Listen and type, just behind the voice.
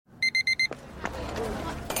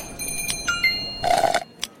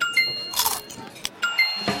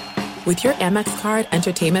With your Amex card,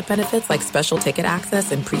 entertainment benefits like special ticket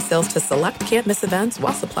access and pre-sales to select can't-miss events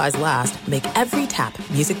while supplies last make every tap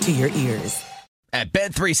music to your ears. At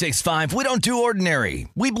Bet365, we don't do ordinary.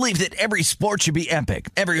 We believe that every sport should be epic.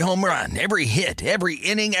 Every home run, every hit, every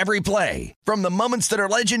inning, every play. From the moments that are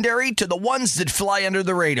legendary to the ones that fly under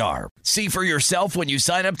the radar. See for yourself when you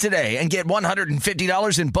sign up today and get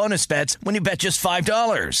 $150 in bonus bets when you bet just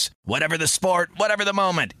 $5. Whatever the sport, whatever the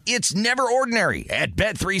moment, it's never ordinary at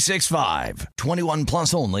Bet365. 21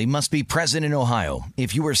 plus only. Must be present in Ohio.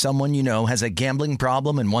 If you or someone you know has a gambling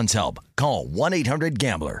problem and wants help, call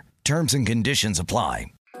 1-800-GAMBLER. Terms and conditions apply.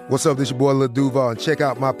 What's up, this your boy Lil Duval, and check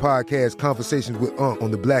out my podcast, Conversations with Unc, on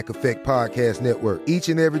the Black Effect Podcast Network. Each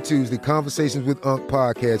and every Tuesday, Conversations with Unc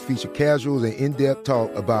podcast feature casual and in-depth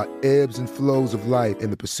talk about ebbs and flows of life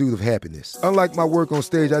and the pursuit of happiness. Unlike my work on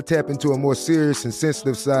stage, I tap into a more serious and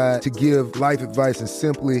sensitive side to give life advice and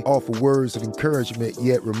simply offer words of encouragement,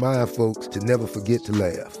 yet remind folks to never forget to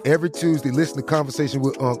laugh. Every Tuesday, listen to Conversation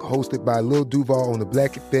with Unc, hosted by Lil Duval on the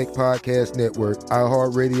Black Effect Podcast Network,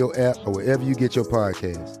 iHeartRadio app, or wherever you get your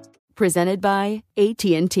podcasts. Presented by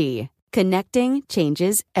AT&T. Connecting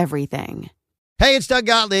changes everything. Hey, it's Doug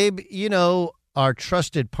Gottlieb. You know, our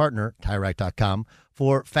trusted partner, TireRack.com,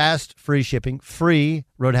 for fast, free shipping, free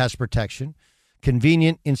road hazard protection,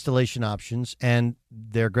 convenient installation options, and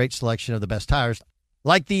their great selection of the best tires,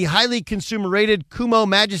 like the highly consumer-rated Kumo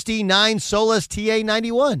Majesty 9 Solus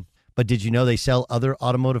TA91. But did you know they sell other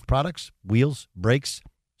automotive products? Wheels, brakes,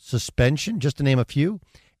 suspension, just to name a few.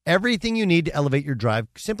 Everything you need to elevate your drive.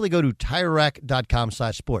 Simply go to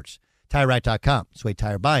TireRack.com/sports. TireRack.com. It's the way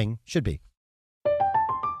tire buying should be.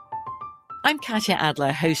 I'm Katya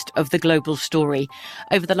Adler, host of The Global Story.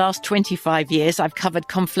 Over the last 25 years, I've covered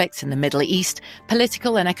conflicts in the Middle East,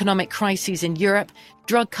 political and economic crises in Europe,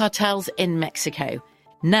 drug cartels in Mexico.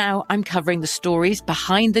 Now I'm covering the stories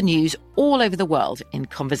behind the news all over the world in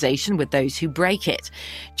conversation with those who break it.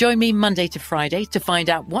 Join me Monday to Friday to find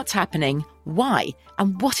out what's happening, why,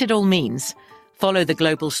 and what it all means. Follow The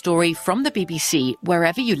Global Story from the BBC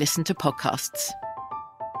wherever you listen to podcasts.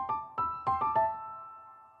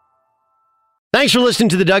 Thanks for listening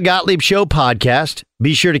to the Doug Gottlieb Show podcast.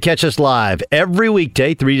 Be sure to catch us live every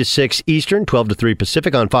weekday, 3 to 6 Eastern, 12 to 3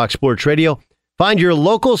 Pacific on Fox Sports Radio. Find your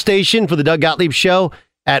local station for the Doug Gottlieb Show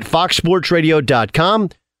at foxsportsradio.com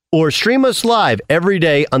or stream us live every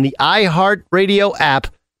day on the iHeartRadio app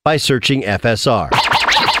by searching FSR. Now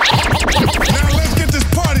let's get this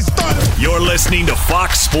party started. You're listening to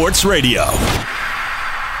Fox Sports Radio.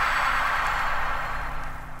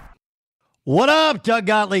 What up, Doug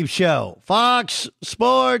Gottlieb Show, Fox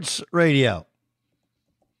Sports Radio.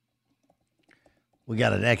 We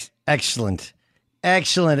got an excellent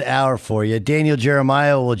hour for you. Daniel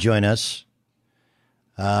Jeremiah will join us.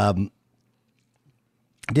 Daniel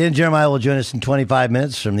Jeremiah will join us in 25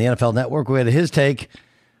 minutes from the NFL Network. We'll get his take.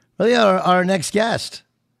 Really, our next guest.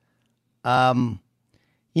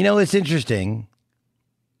 It's interesting.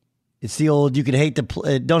 It's the old, you can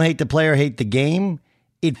don't hate the player, hate the game.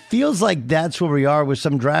 It feels like that's where we are with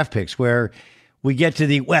some draft picks, where we get to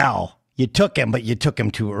you took him, but you took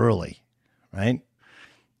him too early, right?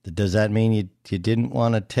 Does that mean you didn't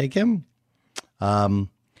want to take him?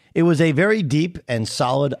 It was a very deep and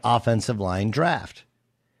solid offensive line draft.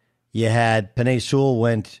 You had Penei Sewell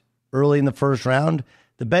went early in the first round.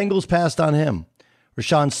 The Bengals passed on him.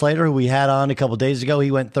 Rashawn Slater, who we had on a couple days ago,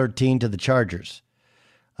 he went 13 to the Chargers.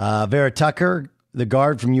 Vera Tucker, the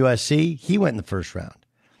guard from USC, he went in the first round.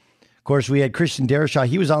 Of course, we had Christian Darrisaw.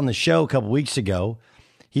 He was on the show a couple weeks ago.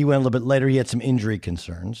 He went a little bit later. He had some injury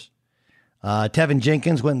concerns. Tevin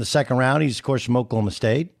Jenkins went in the second round. He's, of course, from Oklahoma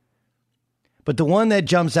State. But the one that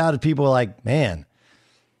jumps out at people are like, man,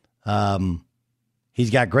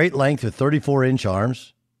 he's got great length with 34-inch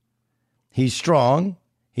arms. He's strong.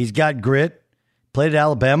 He's got grit. Played at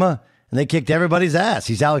Alabama, and they kicked everybody's ass.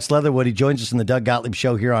 He's Alex Leatherwood. He joins us in the Doug Gottlieb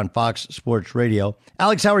Show here on Fox Sports Radio.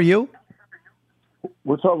 Alex, how are you?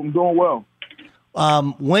 What's up? I'm doing well.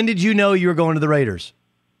 When did you know you were going to the Raiders?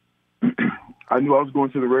 I knew I was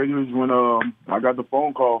going to the Raiders when I got the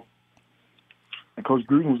phone call, and Coach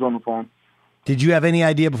Gruden was on the phone. Did you have any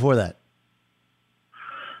idea before that?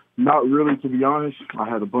 Not really, to be honest. I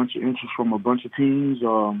had a bunch of interest from a bunch of teams.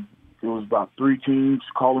 There was about 3 teams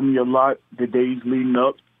calling me a lot the days leading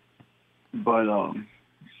up, but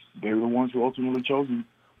they were the ones who ultimately chose me.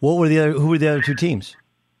 Who were the other 2 teams?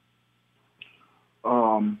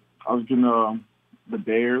 I was getting the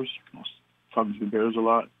Bears. I was talking to the Bears a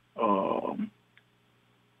lot.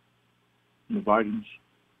 The Vikings.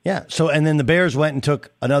 Yeah. So, and then the Bears went and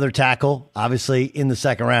took another tackle, obviously in the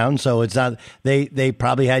second round. So it's not, they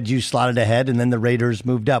probably had you slotted ahead, and then the Raiders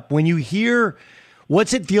moved up. When you hear,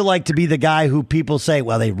 what's it feel like to be the guy who people say,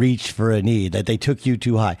 well, they reached for a need, that they took you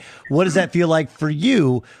too high? What does that feel like for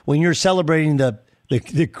you when you're celebrating the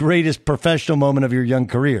greatest professional moment of your young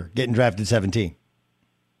career, getting drafted 17?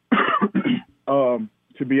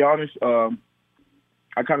 To be honest,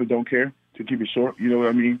 I kind of don't care, to keep it short. You know what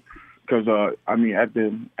I mean? Because I mean, at the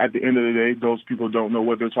end of the day, those people don't know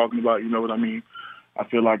what they're talking about. You know what I mean? I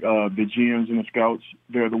feel like the GMs and the scouts,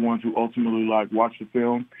 they're the ones who ultimately like watch the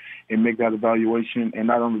film and make that evaluation. And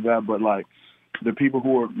not only that, but like the people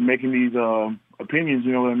who are making these opinions,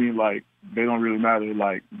 you know what I mean? Like they don't really matter.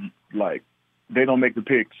 Like they don't make the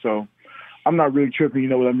pick. So I'm not really tripping. You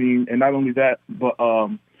know what I mean? And not only that, but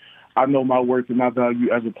I know my worth and my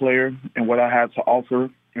value as a player and what I have to offer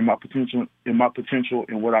and my potential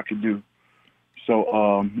and what I could do.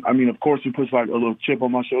 So, I mean, of course, it puts like a little chip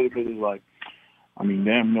on my shoulder because it's like, I mean,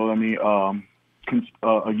 damn, you know what I mean?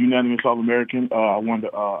 A unanimous All-American. I won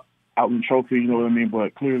the Outland Trophy, you know what I mean?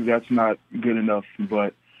 But clearly that's not good enough.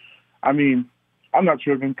 But, I mean, I'm not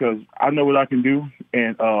tripping because I know what I can do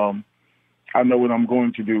and I know what I'm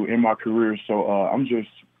going to do in my career. So I'm just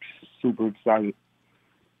super excited.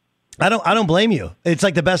 I don't blame you. It's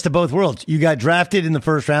like the best of both worlds. You got drafted in the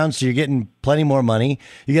first round, so you're getting plenty more money.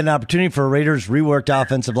 You get an opportunity for a Raiders reworked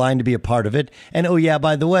offensive line to be a part of it. And oh yeah,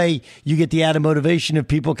 by the way, you get the added motivation of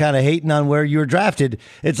people kind of hating on where you were drafted.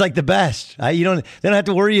 It's like the best. They don't have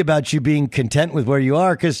to worry about you being content with where you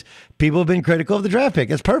are because people have been critical of the draft pick.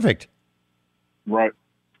 It's perfect. Right.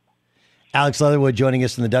 Alex Leatherwood joining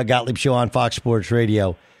us in the Doug Gottlieb Show on Fox Sports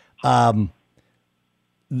Radio.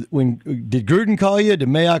 Did Gruden call you? Did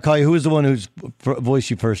Mayock call you? Who was the one whose voice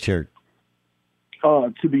you first heard?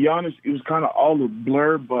 To be honest, it was kind of all a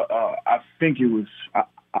blur, but I think it was.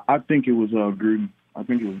 I think it was Gruden. I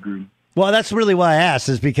think it was Gruden. Well, that's really why I asked,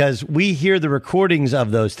 is because we hear the recordings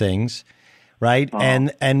of those things, right? Uh-huh.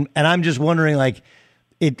 And I'm just wondering, like,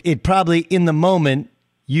 it probably in the moment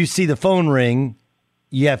you see the phone ring,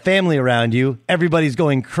 you have family around you, everybody's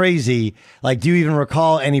going crazy. Like, do you even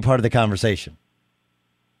recall any part of the conversation?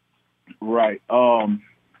 Right.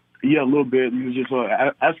 Yeah, a little bit. He was just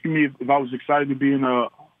asking me if I was excited to be in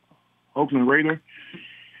Oakland Raider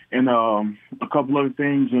and a couple other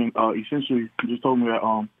things. And essentially just told me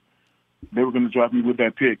that they were going to draft me with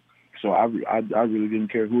that pick. So I really didn't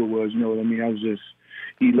care who it was. You know what I mean? I was just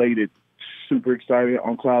elated, super excited,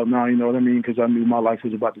 on cloud nine. You know what I mean? Because I knew my life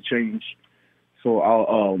was about to change.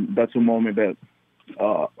 So that's a moment that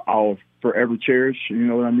I'll forever cherish. You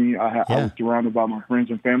know what I mean? I was surrounded by my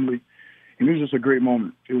friends and family. And it was just a great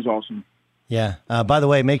moment. It was awesome. Yeah. By the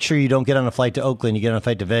way, make sure you don't get on a flight to Oakland. You get on a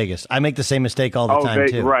flight to Vegas. I make the same mistake all the time,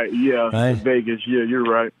 too. Right. Yeah. Right? Vegas. Yeah, you're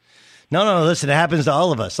right. No. Listen, it happens to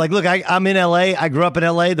all of us. Like, look, I'm in L.A. I grew up in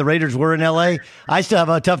L.A. The Raiders were in L.A. I still have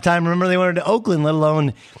a tough time. Remember, they went to Oakland, let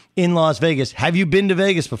alone in Las Vegas. Have you been to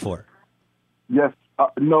Vegas before? Yes.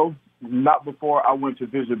 No, not before. I went to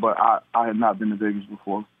visit, but I had not been to Vegas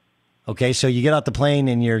before. Okay, so you get off the plane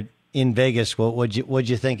and you're in Vegas. What'd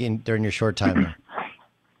you think during your short time there?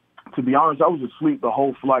 To be honest, I was asleep the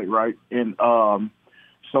whole flight, right? And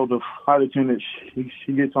so the flight attendant,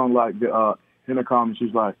 she gets on like the intercom, and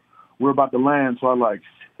she's like, "We're about to land." So I like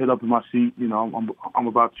sit up in my seat, you know, I'm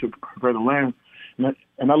about to prepare to land,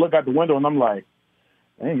 and I look out the window and I'm like,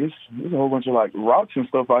 "Dang, there's a whole bunch of like rocks and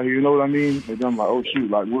stuff out here." You know what I mean? And then I'm like, "Oh shoot,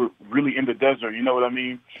 like we're really in the desert." You know what I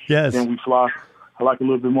mean? Yes. Then we fly like a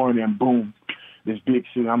little bit more, and then boom, this big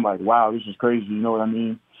city. I'm like, wow, this is crazy. You know what I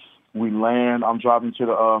mean? We land. I'm driving to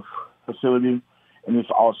the facility, and it's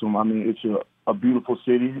awesome. I mean, it's a beautiful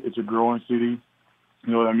city. It's a growing city.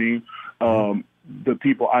 You know what I mean? The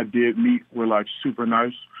people I did meet were like super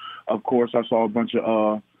nice. Of course, I saw a bunch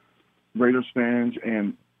of Raiders fans,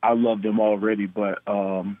 and I loved them already. But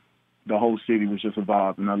the whole city was just a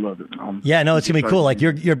vibe, and I love it. Yeah, no, it's gonna be cool. Like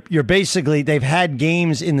you're basically, they've had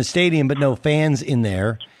games in the stadium, but no fans in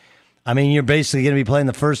there. I mean, you're basically going to be playing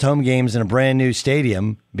the first home games in a brand new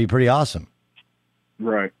stadium. Be pretty awesome.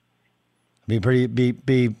 Right.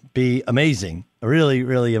 Be amazing. Really,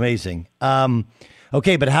 really amazing.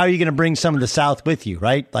 Okay, but how are you going to bring some of the South with you,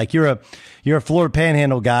 right? Like you're a Florida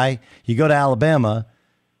Panhandle guy. You go to Alabama.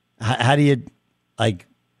 How do you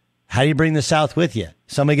bring the South with you?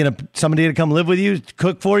 Somebody to come live with you,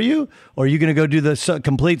 cook for you, or are you going to go do the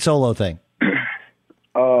complete solo thing?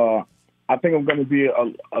 I think I'm going to be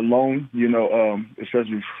alone, you know,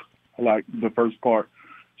 especially like the first part.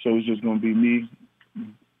 So it's just going to be me.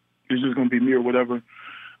 It's just going to be me or whatever.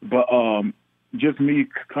 But just me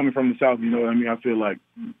coming from the South, you know what I mean? I feel like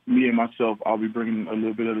me and myself, I'll be bringing a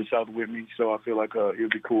little bit of the South with me. So I feel like it'll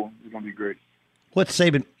be cool. It's going to be great. What's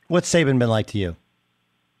Saban been like to you?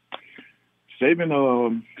 Saban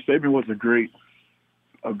was a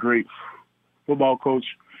great football coach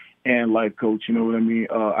and life coach. You know what I mean?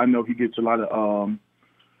 I know he gets a lot of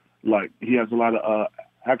he has a lot of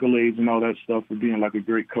accolades and all that stuff for being like a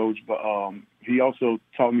great coach. But he also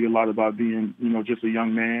taught me a lot about being, you know, just a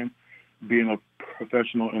young man, being a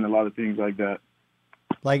professional, and a lot of things like that.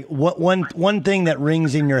 Like what one thing that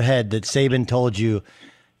rings in your head that Saban told you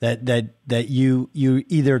that you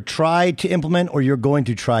either tried to implement or you're going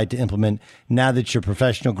to try to implement now that you're a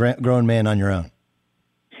professional grown man on your own?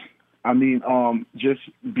 I mean, just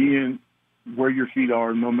being where your feet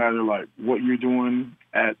are, no matter like what you're doing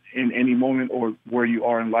in any moment or where you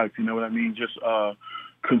are in life. You know what I mean? Just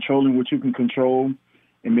controlling what you can control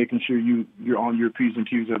and making sure you're on your P's and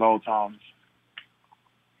Q's at all times.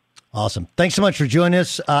 Awesome. Thanks so much for joining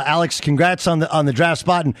us. Alex, congrats on the draft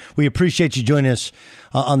spot, and we appreciate you joining us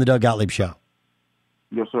on the Doug Gottlieb Show.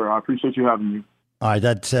 Yes, sir. I appreciate you having me. All right,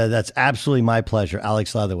 that's absolutely my pleasure,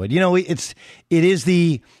 Alex Leatherwood. You know, I did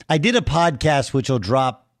a podcast which will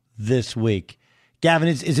drop this week. Gavin,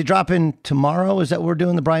 is it dropping tomorrow? Is that what we're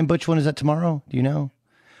doing? The Brian Butch one, is that tomorrow? Do you know?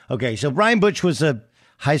 Okay, so Brian Butch was a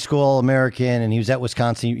high school All-American, and he was at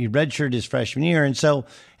Wisconsin. He redshirted his freshman year, and so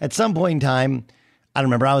at some point in time, I don't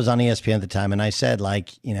remember, I was on ESPN at the time, and I said,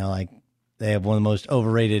 they have one of the most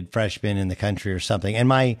overrated freshmen in the country or something. And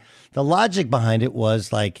the logic behind it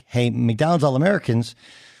was like, hey, McDonald's All-Americans,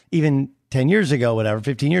 even 10 years ago, whatever,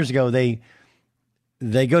 15 years ago, they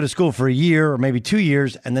go to school for a year or maybe 2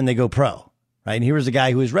 years, and then they go pro, right? And here was a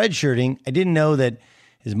guy who was redshirting. I didn't know that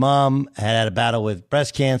his mom had a battle with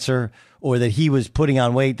breast cancer, or that he was putting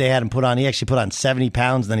on weight. He actually put on 70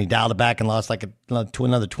 pounds, and then he dialed it back and lost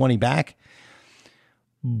another 20 back.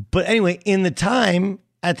 But anyway,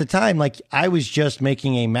 at the time, like, I was just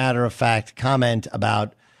making a matter-of-fact comment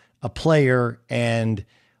about a player and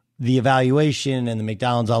the evaluation and the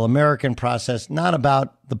McDonald's All-American process, not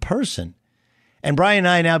about the person. And Brian and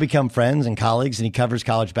I now become friends and colleagues, and he covers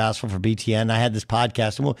college basketball for BTN. I had this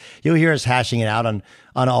podcast, and you'll hear us hashing it out on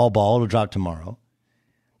All Ball. It'll drop tomorrow.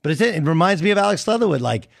 But it reminds me of Alex Leatherwood.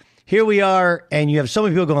 Like, here we are, and you have so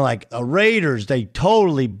many people going like, the Raiders, they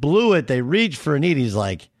totally blew it. They reached for a need. He's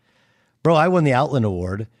like, bro, I won the Outland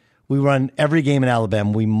Award. We run every game in Alabama.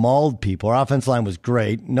 We mauled people. Our offensive line was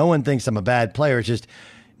great. No one thinks I'm a bad player. It's just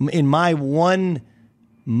in my one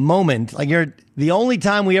moment, like, the only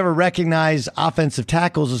time we ever recognize offensive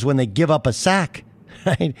tackles is when they give up a sack.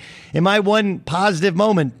 Right? In my one positive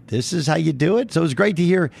moment, this is how you do it. So it was great to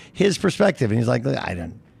hear his perspective. And he's like,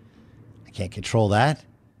 I can't control that.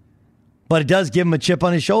 But it does give him a chip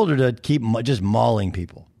on his shoulder to keep just mauling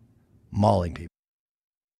people.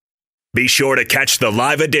 Be sure to catch the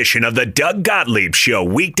live edition of the Doug Gottlieb Show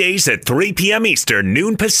weekdays at 3 p.m. Eastern,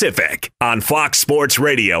 noon Pacific on Fox Sports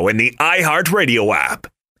Radio and the iHeartRadio app.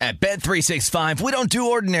 At Bet365, we don't do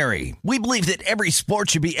ordinary. We believe that every sport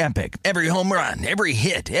should be epic. Every home run, every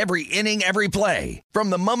hit, every inning, every play. From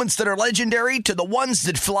the moments that are legendary to the ones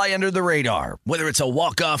that fly under the radar. Whether it's a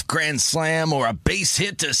walk-off grand slam or a base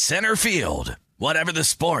hit to center field. Whatever the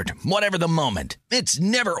sport, whatever the moment. It's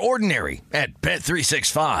never ordinary at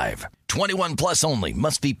Bet365. 21 plus only.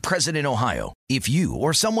 Must be present in Ohio. If you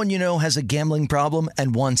or someone you know has a gambling problem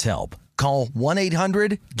and wants help, call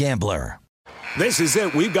 1-800-GAMBLER. This is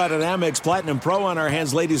it. We've got an Amex Platinum Pro on our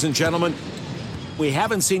hands, ladies and gentlemen. We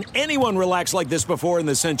haven't seen anyone relax like this before in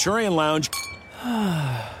the Centurion Lounge.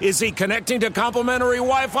 Is he connecting to complimentary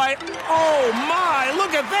Wi-Fi? Oh, my.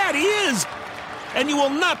 Look at that. He is. And you will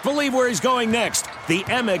not believe where he's going next. The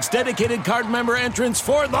Amex dedicated card member entrance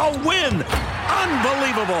for the win.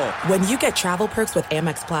 Unbelievable. When you get travel perks with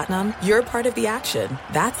Amex Platinum, you're part of the action.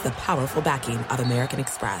 That's the powerful backing of American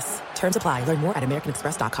Express. Terms apply. Learn more at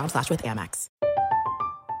americanexpress.com/withAmex.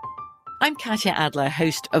 I'm Katya Adler,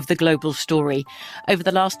 host of The Global Story. Over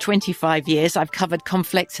the last 25 years, I've covered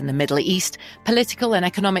conflicts in the Middle East, political and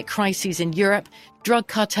economic crises in Europe, drug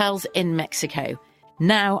cartels in Mexico.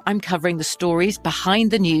 Now I'm covering the stories behind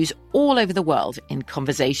the news all over the world in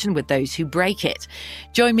conversation with those who break it.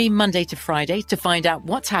 Join me Monday to Friday to find out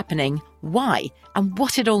what's happening, why, and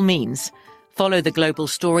what it all means. Follow The Global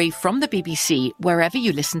Story from the BBC wherever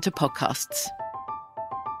you listen to podcasts.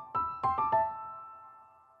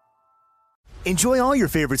 Enjoy all your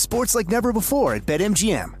favorite sports like never before at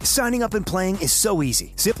BetMGM. Signing up and playing is so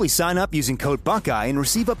easy. Simply sign up using code Buckeye and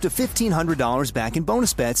receive up to $1,500 back in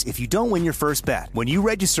bonus bets if you don't win your first bet. When you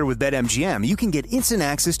register with BetMGM, you can get instant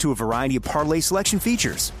access to a variety of parlay selection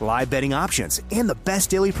features, live betting options, and the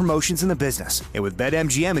best daily promotions in the business. And with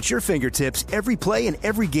BetMGM at your fingertips, every play and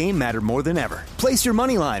every game matter more than ever. Place your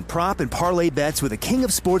moneyline, prop, and parlay bets with the king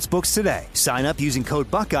of sportsbooks today. Sign up using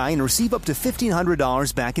code Buckeye and receive up to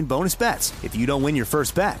 $1,500 back in bonus bets if you don't win your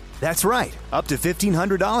first bet. That's right, up to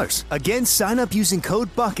 $1,500. Again, sign up using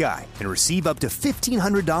code Buckeye and receive up to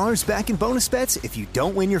 $1,500 back in bonus bets if you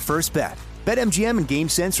don't win your first bet. BetMGM and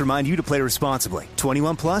GameSense remind you to play responsibly.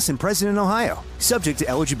 21 plus and present in Ohio. Subject to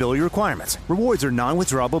eligibility requirements. Rewards are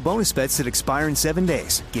non-withdrawable bonus bets that expire in 7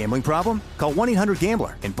 days. Gambling problem? Call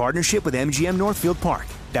 1-800-GAMBLER in partnership with MGM Northfield Park.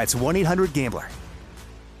 That's 1-800-GAMBLER.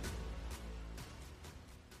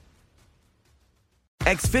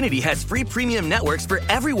 Xfinity has free premium networks for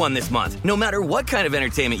everyone this month, no matter what kind of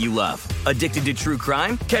entertainment you love. Addicted to true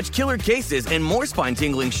crime? Catch killer cases and more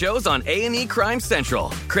spine-tingling shows on A&E Crime Central.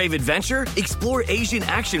 Crave adventure? Explore Asian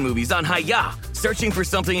action movies on Hi-Ya. Searching for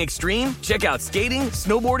something extreme? Check out skating,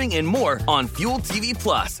 snowboarding, and more on Fuel TV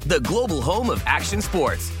Plus, the global home of action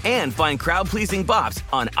sports. And find crowd-pleasing bops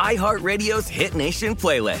on iHeartRadio's Hit Nation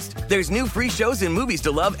playlist. There's new free shows and movies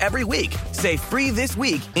to love every week. Say free this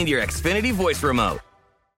week in your Xfinity voice remote.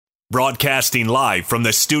 Broadcasting live from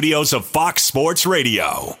the studios of Fox Sports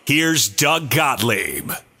Radio, here's Doug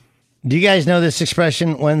Gottlieb. Do you guys know this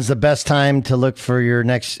expression, when's the best time to look for your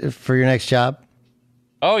next job?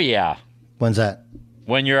 Oh, yeah. When's that?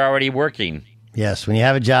 When you're already working. Yes, when you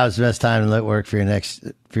have a job, it's the best time to look work for your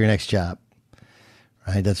next job.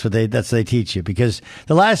 Right? That's what they teach you, because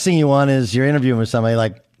the last thing you want is you're interviewing with somebody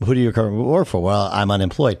like, who do you currently work for? Well, I'm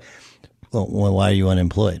unemployed. Well, why are you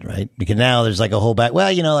unemployed, right? Because now there's like a whole back,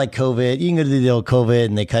 like COVID, you can go to the old COVID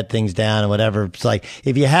and they cut things down and whatever. It's like,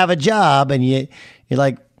 if you have a job and you're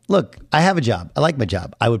like, look, I have a job. I like my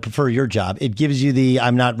job. I would prefer your job. It gives you the,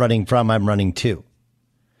 I'm not running from, I'm running to.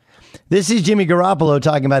 This is Jimmy Garoppolo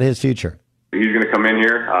talking about his future. He's going to come in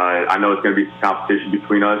here. I know it's going to be some competition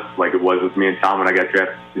between us, like it was with me and Tom when I got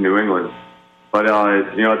drafted to New England. But,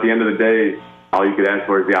 at the end of the day, all you could ask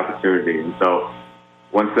for is the opportunity. And so,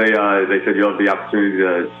 once they said you'll have the opportunity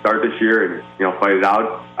to start this year and fight it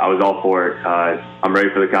out, I was all for it. I'm ready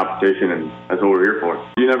for the competition, and that's what we're here for.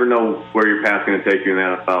 You never know where your path's going to take you in the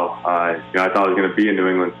NFL. I thought I was going to be in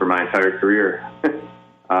New England for my entire career.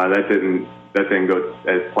 That didn't go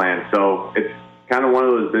as planned. So it's kind of one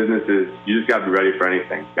of those businesses. You just got to be ready for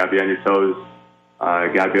anything. Got to be on your toes.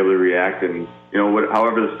 Got to be able to react, and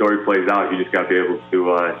however the story plays out, you just got to be able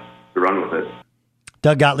to run with it.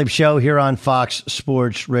 Doug Gottlieb Show here on Fox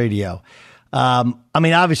Sports Radio.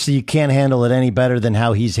 Obviously you can't handle it any better than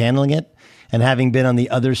how he's handling it. And having been on the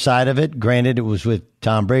other side of it, granted it was with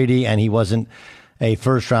Tom Brady and he wasn't a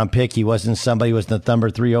first-round pick. He wasn't somebody who was the number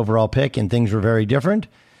 3 overall pick, and things were very different.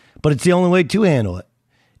 But it's the only way to handle it,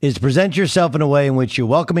 is to present yourself in a way in which you're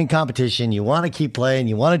welcoming competition, you want to keep playing,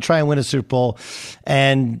 you want to try and win a Super Bowl.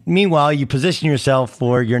 And meanwhile, you position yourself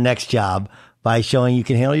for your next job by showing you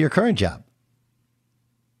can handle your current job.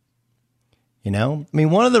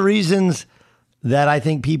 One of the reasons that I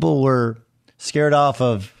think people were scared off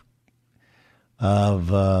of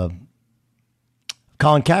Colin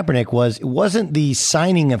Kaepernick it wasn't the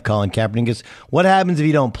signing of Colin Kaepernick. It's what happens if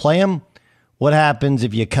you don't play him? What happens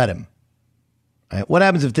if you cut him? Right? What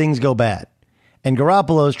happens if things go bad? And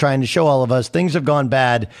Garoppolo is trying to show all of us things have gone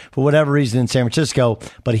bad for whatever reason in San Francisco,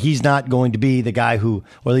 but he's not going to be the guy who,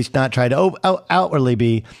 or at least not try to outwardly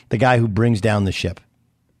be the guy who brings down the ship.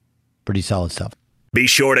 Pretty solid stuff. Be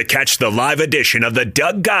sure to catch the live edition of the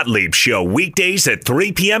Doug Gottlieb Show weekdays at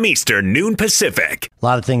 3 p.m. Eastern, noon Pacific. A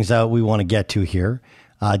lot of things we want to get to here.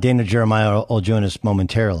 Dana Jeremiah will join us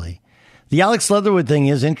momentarily. The Alex Leatherwood thing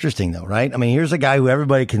is interesting, though, right? Here's a guy who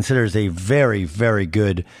everybody considers a very, very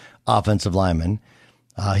good offensive lineman.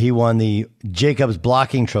 He won the Jacobs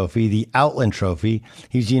Blocking Trophy, the Outland Trophy.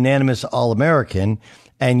 He's unanimous All-American,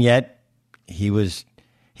 and yet he was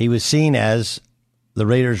seen as the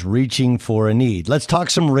Raiders reaching for a need. Let's talk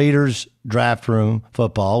some Raiders draft room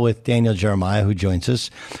football with Daniel Jeremiah, who joins us.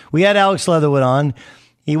 We had Alex Leatherwood on.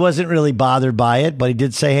 He wasn't really bothered by it, but he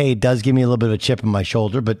did say, hey, it does give me a little bit of a chip in my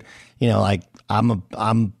shoulder, but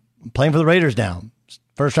I'm playing for the Raiders now.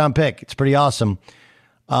 First round pick. It's pretty awesome.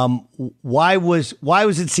 Why was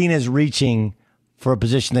it seen as reaching for a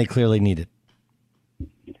position they clearly needed?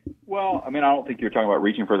 Well, I don't think you're talking about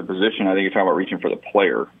reaching for the position. I think you're talking about reaching for the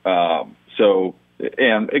player.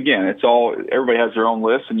 And again, it's all, everybody has their own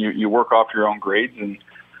list, and you work off your own grades. And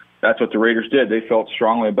that's what the Raiders did. They felt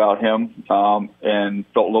strongly about him and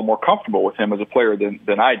felt a little more comfortable with him as a player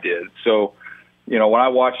than I did. So, when I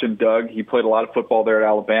watched him, Doug, he played a lot of football there at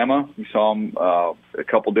Alabama. You saw him a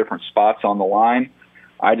couple different spots on the line.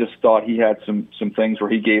 I just thought he had some things where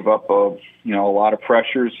he gave up a lot of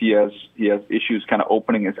pressures. He has issues kind of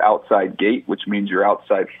opening his outside gate, which means your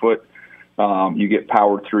outside foot. You get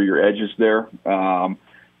powered through your edges there.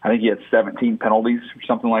 I think he had 17 penalties or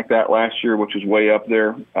something like that last year, which was way up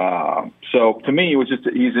there. So to me,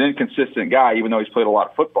 he's an inconsistent guy, even though he's played a lot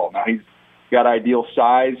of football. Now he's got ideal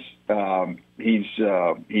size. He's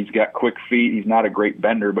got quick feet. He's not a great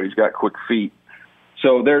bender, but he's got quick feet.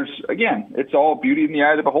 So it's all beauty in the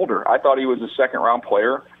eye of the beholder. I thought he was a second-round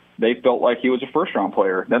player. They felt like he was a first-round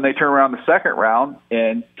player. Then they turned around the second round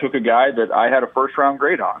and took a guy that I had a first-round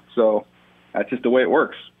grade on. So that's just the way it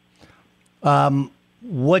works.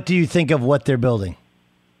 What do you think of what they're building?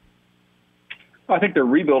 I think they're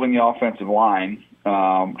rebuilding the offensive line,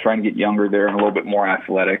 trying to get younger there and a little bit more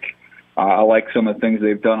athletic. I like some of the things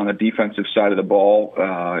they've done on the defensive side of the ball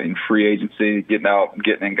in free agency, getting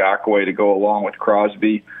Ngakoue to go along with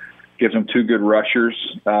Crosby, gives them two good rushers.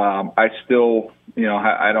 I still,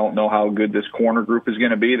 I don't know how good this corner group is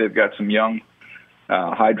going to be. They've got some young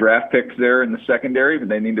high draft picks there in the secondary, but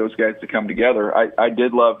they need those guys to come together. I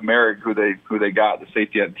did love Merrick, who they got, the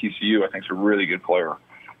safety at TCU. I think is a really good player.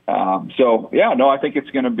 I think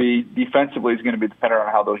it's going to be defensively. It's going to be dependent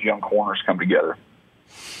on how those young corners come together.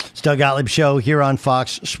 It's Doug Gottlieb Show here on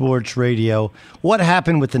Fox Sports Radio. What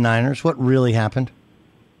happened with the Niners? What really happened?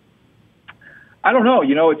 I don't know.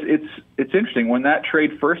 It's interesting. When that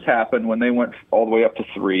trade first happened, when they went all the way up to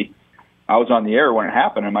 3, I was on the air when it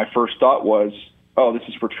happened, and my first thought was, oh, this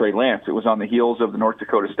is for Trey Lance. It was on the heels of the North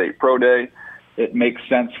Dakota State Pro Day. It makes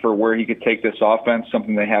sense for where he could take this offense,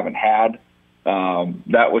 something they haven't had.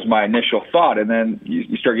 That was my initial thought. And then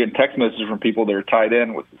you start getting text messages from people that are tied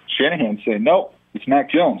in with Shanahan saying, nope, it's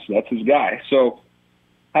Mac Jones. That's his guy. So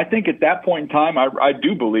I think at that point in time, I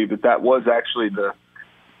do believe that was actually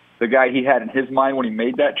the guy he had in his mind when he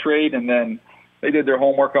made that trade. And then they did their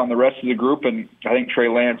homework on the rest of the group, and I think Trey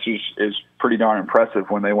Lance is pretty darn impressive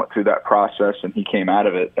when they went through that process and he came out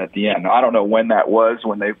of it at the end. Now, I don't know when that was,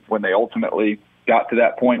 when they ultimately got to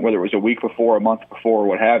that point, whether it was a week before, a month before, or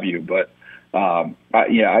what have you. But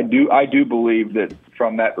I do believe that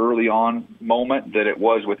from that early on moment that it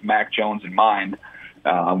was with Mac Jones in mind.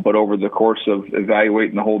 But over the course of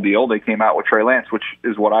evaluating the whole deal, they came out with Trey Lance, which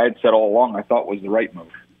is what I had said all along I thought was the right move.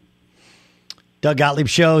 Doug Gottlieb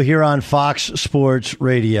Show here on Fox Sports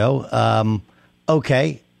Radio.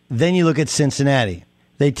 Okay, then you look at Cincinnati.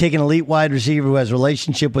 They take an elite wide receiver who has a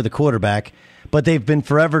relationship with the quarterback, but they've been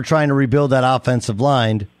forever trying to rebuild that offensive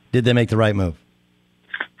line. Did they make the right move?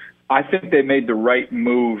 I think they made the right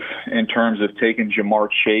move in terms of taking Jamar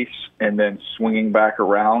Chase and then swinging back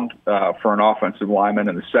around for an offensive lineman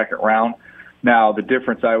in the second round. Now, the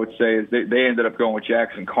difference, I would say, is they ended up going with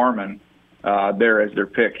Jackson Carman there as their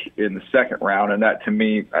pick in the second round. And that, to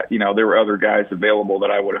me, there were other guys available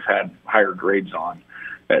that I would have had higher grades on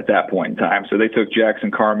at that point in time. So they took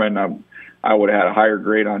Jackson Carman. I would have had a higher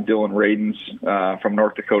grade on Dylan Radins from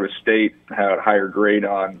North Dakota State, had a higher grade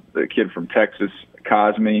on the kid from Texas,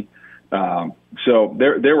 Cosme. So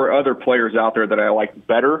there were other players out there that I liked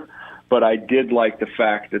better, but I did like the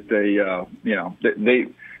fact that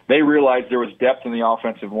they realized there was depth in the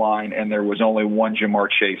offensive line and there was only one Jamar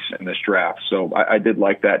Chase in this draft. So I did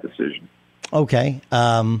like that decision. Okay.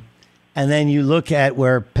 And then you look at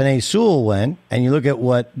where Penei Sewell went and you look at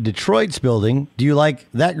what Detroit's building. Do you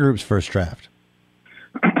like that group's first draft?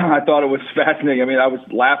 I thought it was fascinating. I mean, I was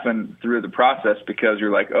laughing through the process because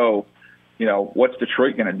you're like, oh, what's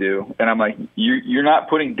Detroit going to do? And I'm like, you're not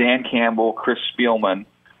putting Dan Campbell, Chris Spielman,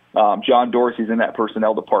 John Dorsey's in that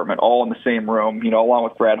personnel department, all in the same room, along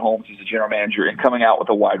with Brad Holmes as the general manager, and coming out with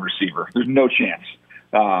a wide receiver. There's no chance.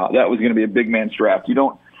 That was going to be a big man's draft. You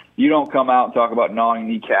don't come out and talk about gnawing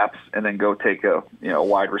kneecaps and then go take a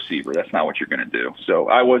wide receiver. That's not what you're going to do. So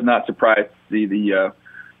I was not surprised to see the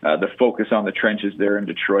focus on the trenches there in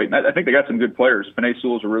Detroit. And I think they got some good players. Penei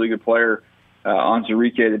Sewell's a really good player.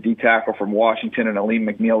 Onzarike, the D tackle from Washington, and Aleem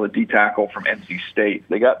McNeil, the D tackle from NC State.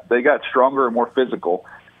 They got stronger and more physical.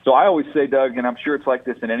 So I always say, Doug, and I'm sure it's like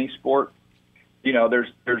this in any sport,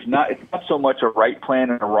 it's not so much a right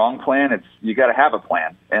plan and a wrong plan. It's you got to have a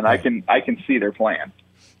plan, and right. I can see their plan.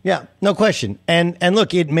 Yeah, no question. And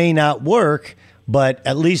look, it may not work, but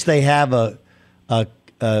at least they have a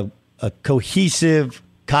cohesive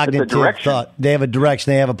cognitive thought. They have a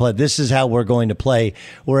direction. They have a plan. This is how we're going to play.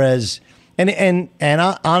 Whereas, and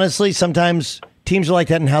honestly, sometimes teams are like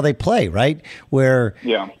that in how they play, right? Where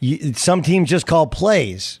some teams just call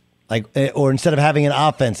plays, Like, or instead of having an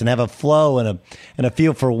offense and have a flow and a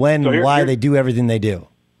feel for when and why they do everything they do.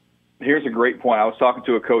 Here's a great point. I was talking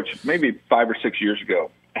to a coach maybe 5 or 6 years ago,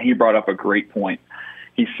 and he brought up a great point.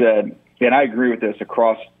 He said, and I agree with this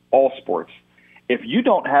across all sports, if you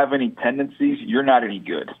don't have any tendencies, you're not any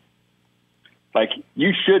good. Like,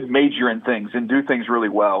 you should major in things and do things really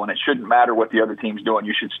well, and it shouldn't matter what the other team's doing.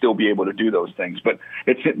 You should still be able to do those things. But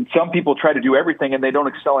some people try to do everything, and they don't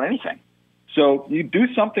excel in anything. So you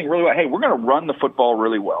do something really well. Hey, we're going to run the football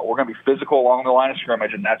really well. We're going to be physical along the line of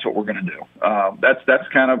scrimmage, and that's what we're going to do. That's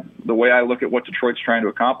kind of the way I look at what Detroit's trying to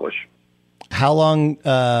accomplish. How long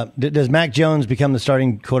does Mac Jones become the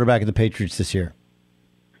starting quarterback of the Patriots this year?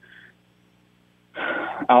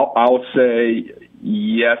 I'll say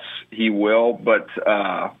yes, he will, but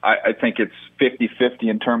I think it's 50-50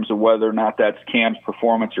 in terms of whether or not that's Cam's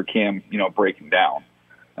performance or Cam, breaking down.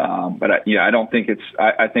 But I don't think it's.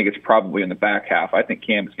 I think it's probably in the back half. I think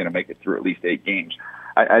Cam is going to make it through at least 8 games.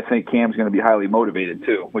 I think Cam's going to be highly motivated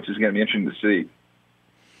too, which is going to be interesting to see.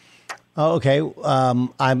 Oh, okay.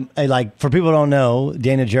 For people who don't know,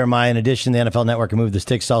 Dana Jeremiah, in addition to the NFL Network and Move the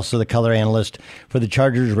Sticks, also the color analyst for the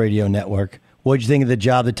Chargers Radio Network. What did you think of the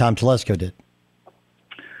job that Tom Telesco did?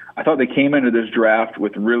 I thought they came into this draft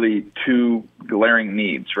with really 2 glaring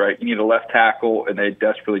needs, right? You need a left tackle, and they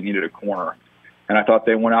desperately needed a corner. And I thought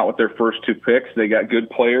they went out with their first 2 picks. They got good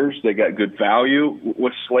players. They got good value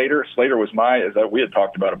with Slater. Slater was we had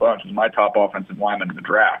talked about a bunch, was my top offensive lineman in the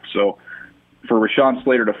draft. So for Rashawn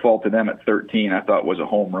Slater to fall to them at 13, I thought was a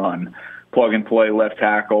home run. Plug and play left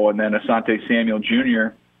tackle, and then Asante Samuel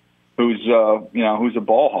Jr., who's a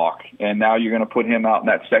ball hawk. And now you're going to put him out in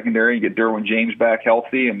that secondary and get Derwin James back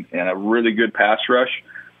healthy and a really good pass rush.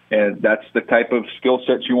 And that's the type of skill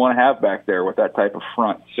sets you want to have back there with that type of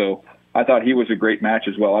front. So I thought he was a great match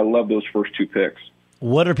as well. I love those first 2 picks.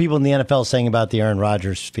 What are people in the NFL saying about the Aaron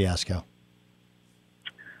Rodgers fiasco?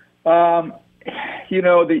 The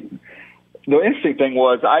interesting thing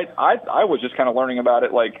was I was just kind of learning about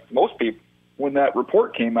it like most people when that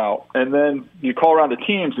report came out. And then you call around the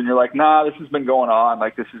teams and you're like, nah, this has been going on.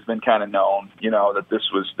 Like, this has been kind of known,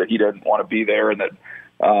 that he didn't want to be there and that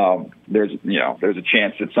there's a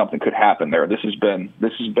chance that something could happen there. This has been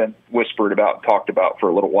whispered about, talked about for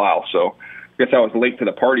a little while. So I guess I was late to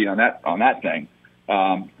the party on that thing.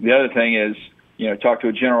 The other thing is, talked to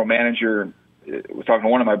a general manager, was talking to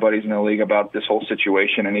one of my buddies in the league about this whole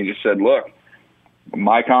situation. And he just said, look,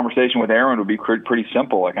 my conversation with Aaron would be pretty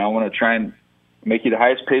simple. Like, I want to try and make you the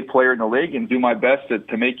highest paid player in the league and do my best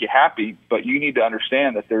to make you happy. But you need to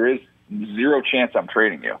understand that there is 0 chance I'm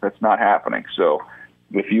trading you. That's not happening. So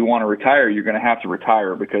if you want to retire, you're going to have to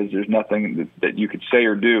retire because there's nothing that you could say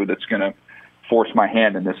or do that's going to force my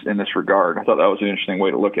hand in this regard. I thought that was an interesting way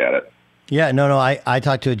to look at it. Yeah, no. I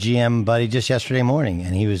talked to a GM buddy just yesterday morning,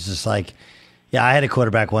 and he was just like, yeah, I had a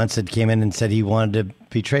quarterback once that came in and said he wanted to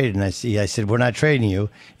be traded. And I said, we're not trading you.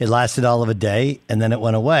 It lasted all of a day, and then it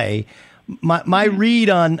went away. My read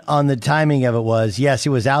on the timing of it was, yes, it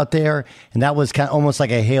was out there, and that was kind of almost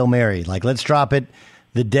like a Hail Mary. Like, let's drop it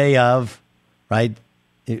the day of, right?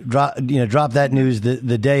 Drop that news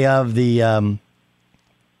the day of the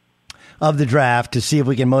draft to see if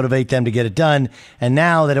we can motivate them to get it done. And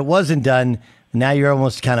now that it wasn't done, now you're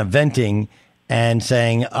almost kind of venting and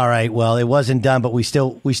saying, all right, well, it wasn't done, but we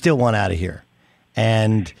still want out of here.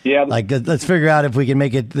 And let's figure out if we can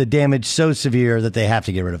make the damage so severe that they have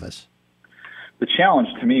to get rid of us. The challenge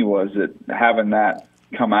to me was that having that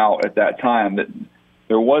come out at that time, that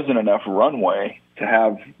there wasn't enough runway to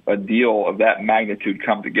have a deal of that magnitude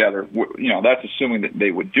come together. That's assuming that they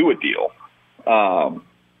would do a deal.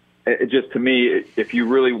 It just, to me, if you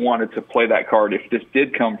really wanted to play that card, if this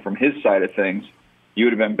did come from his side of things, you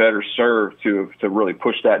would have been better served to really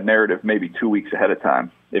push that narrative maybe 2 weeks ahead of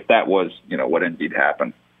time, if that was, what indeed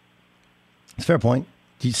happened. That's a fair point.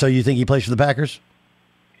 So you think he plays for the Packers?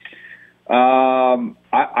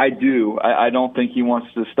 I do. I don't think he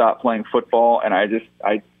wants to stop playing football, and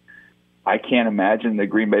I can't imagine the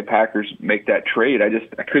Green Bay Packers make that trade.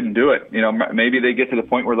 I couldn't do it. Maybe they get to the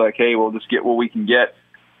point where they're like, hey, we'll just get what we can get.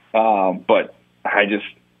 But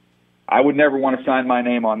I would never want to sign my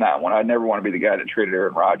name on that one. I'd never want to be the guy that traded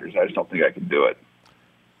Aaron Rodgers. I just don't think I can do it.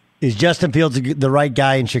 Is Justin Fields the right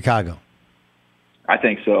guy in Chicago? I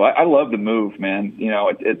think so. I love the move, man.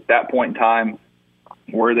 At that point in time,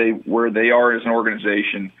 where they are as an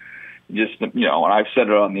organization, just and I've said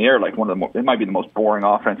it on the air, like it might be the most boring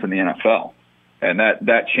offense in the NFL, and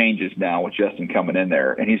that changes now with Justin coming in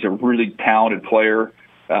there, and he's a really talented player.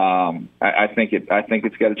 I think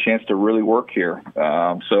it's got a chance to really work here.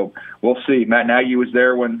 So we'll see. Matt Nagy was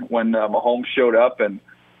there when Mahomes showed up, and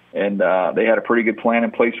And they had a pretty good plan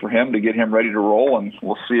in place for him to get him ready to roll, and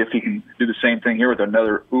we'll see if he can do the same thing here with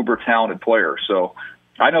another uber-talented player. So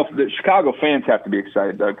I know the Chicago fans have to be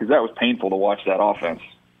excited, Doug, because that was painful to watch that offense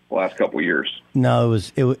the last couple of years. No,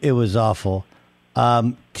 it was awful.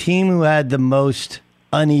 Team who had the most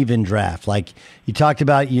uneven draft. Like you talked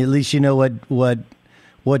about, at least you know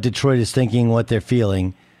what Detroit is thinking, what they're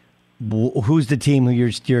feeling. Who's the team who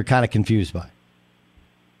you're kind of confused by?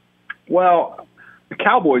 Well, the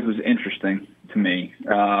Cowboys was interesting to me.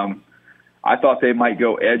 I thought they might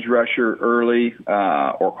go edge rusher early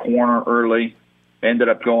or corner early. Ended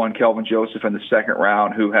up going Kelvin Joseph in the second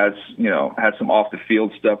round, who has had some off the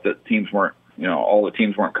field stuff that all the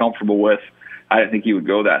teams weren't comfortable with. I didn't think he would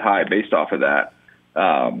go that high based off of that.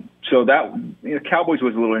 So that Cowboys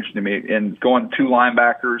was a little interesting to me. And going 2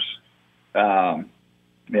 linebackers,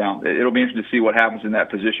 it'll be interesting to see what happens in that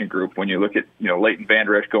position group when you look at Leighton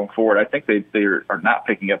Vander Esch going forward. I think they are not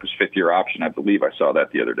picking up his 5th-year option. I believe I saw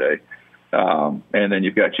that the other day. And then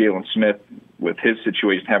you've got Jalen Smith with his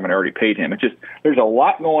situation, having already paid him. It's just there's a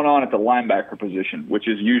lot going on at the linebacker position, which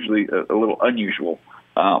is usually a little unusual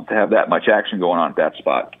to have that much action going on at that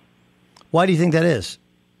spot. Why do you think that is?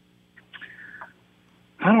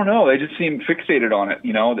 I don't know. They just seem fixated on it,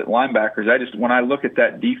 that linebackers. When I look at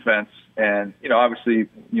that defense, and, obviously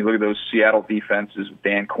you look at those Seattle defenses with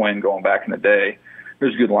Dan Quinn going back in the day,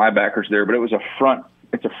 there's good linebackers there, but it's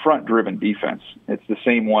a front-driven defense. It's the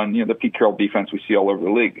same one, the Pete Carroll defense we see all over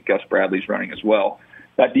the league that Gus Bradley's running as well.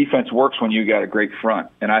 That defense works when you got a great front,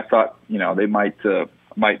 and I thought, they might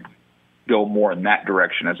go more in that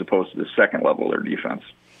direction as opposed to the second level of their defense.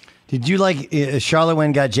 Did you Charlotte went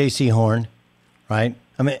and got J.C. Horn, right?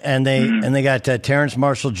 I mean, and they got Terrence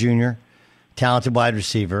Marshall Jr., talented wide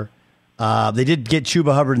receiver. They did get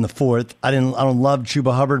Chuba Hubbard in the 4th. I don't love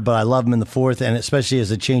Chuba Hubbard, but I love him in the 4th, and especially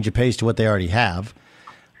as a change of pace to what they already have.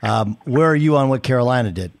 Where are you on what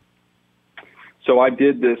Carolina did? So I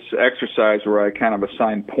did this exercise where I kind of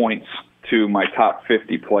assigned points to my top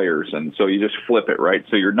 50 players, and so you just flip it, right?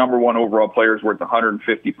 So your number 1 overall player is worth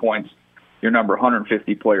 150 points. Your number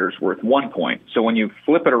 150 players worth 1 point. So when you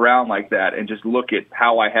flip it around like that and just look at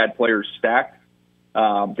how I had players stacked,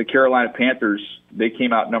 the Carolina Panthers, they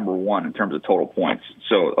came out number 1 in terms of total points.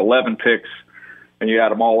 So 11 picks, and you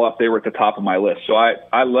add them all up, they were at the top of my list. So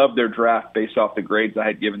I love their draft based off the grades I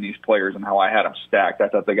had given these players and how I had them stacked. I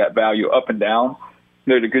thought they got value up and down.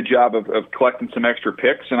 They did a good job of collecting some extra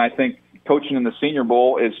picks, and I think coaching in the Senior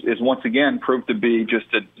Bowl is once again proved to be just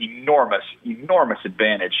an enormous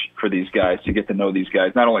advantage for these guys to get to know these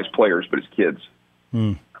guys, not only as players, but as kids.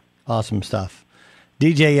 Awesome stuff.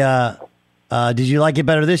 DJ, did you like it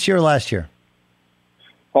better this year or last year?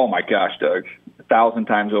 Oh, my gosh, Doug, 1,000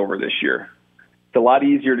 times over this year. It's a lot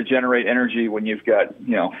easier to generate energy when you've got,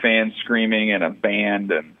 fans screaming and a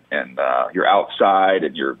band and you're outside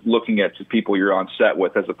and you're looking at the people you're on set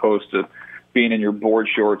with, as opposed to being in your board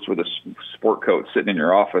shorts with a sport coat sitting in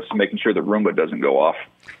your office and making sure the Roomba doesn't go off.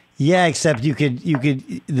 Yeah, except you could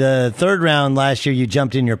the 3rd round last year, you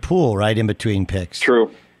jumped in your pool right in between picks.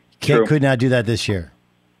 True. Could not do that this year.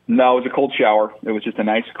 No, it was a cold shower. It was just a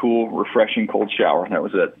nice, cool, refreshing cold shower. That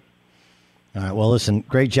was it. All right. Well, listen,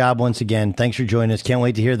 great job once again. Thanks for joining us. Can't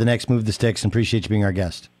wait to hear the next Move the Sticks, and appreciate you being our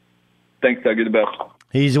guest. Thanks, Doug. You're the best.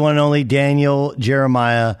 He's the one and only Daniel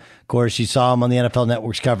Jeremiah. Of course, you saw him on the NFL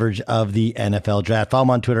Network's coverage of the NFL Draft. Follow him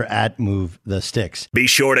on Twitter at MoveTheSticks. Be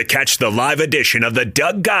sure to catch the live edition of the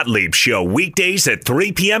Doug Gottlieb Show weekdays at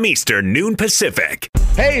 3 p.m. Eastern, noon Pacific.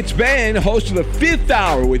 Hey, it's Ben, host of the 5th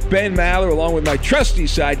Hour with Ben Maller, along with my trusty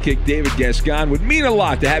sidekick, David Gascon. Would mean a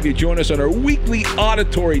lot to have you join us on our weekly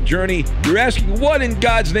auditory journey. You're asking, what in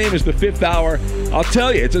God's name is the 5th Hour? I'll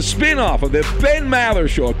tell you, it's a spin-off of the Ben Maller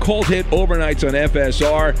Show, a cult hit overnights on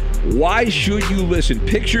FSR. Why should you listen?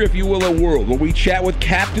 Picture, if you will, a world where we chat with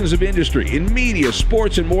captains of industry in media,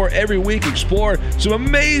 sports, and more every week. Explore some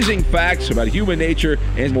amazing facts about human nature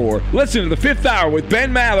and more. Listen to the 5th Hour with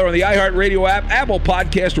Ben Maller on the iHeartRadio app, Apple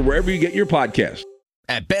Podcast, or wherever you get your podcasts.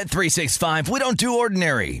 At Bet365, we don't do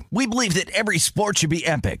ordinary. We believe that every sport should be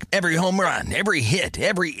epic. Every home run, every hit,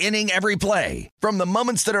 every inning, every play. From the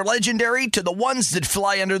moments that are legendary to the ones that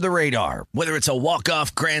fly under the radar. Whether it's a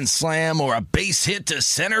walk-off grand slam or a base hit to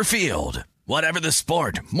center field. Whatever the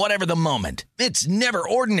sport, whatever the moment, it's never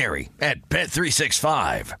ordinary at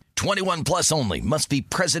Bet365. 21 plus only. Must be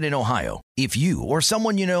present in Ohio. If you or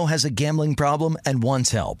someone you know has a gambling problem and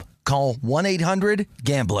wants help, call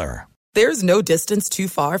 1-800-GAMBLER. There's no distance too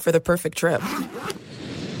far for the perfect trip.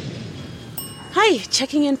 Hi,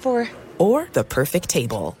 checking in for... Or the perfect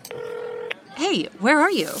table. Hey, where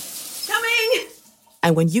are you? Coming!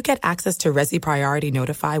 And when you get access to Resi Priority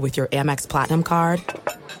Notify with your Amex Platinum card...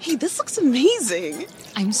 Hey, this looks amazing.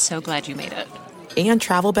 I'm so glad you made it. And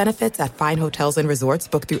travel benefits at fine hotels and resorts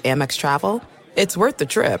booked through Amex Travel, it's worth the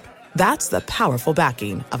trip. That's the powerful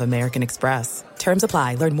backing of American Express. Terms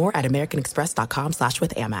apply. Learn more at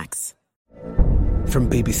americanexpress.com/withAmex. From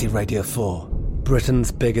BBC Radio 4,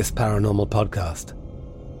 Britain's biggest paranormal podcast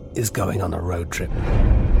is going on a road trip.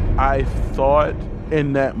 I thought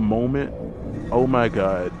in that moment, oh my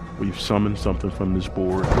God, we've summoned something from this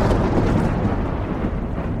board.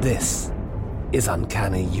 This is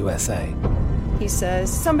Uncanny USA. He says,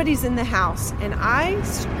 somebody's in the house, and I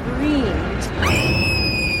screamed.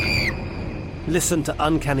 Listen to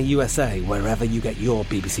Uncanny USA wherever you get your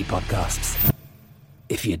BBC podcasts,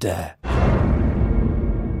 if you dare.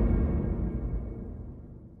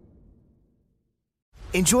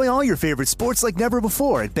 Enjoy all your favorite sports like never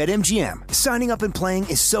before at BetMGM. Signing up and playing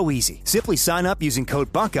is so easy. Simply sign up using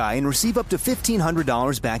code Buckeye and receive up to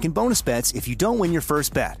 $1,500 back in bonus bets if you don't win your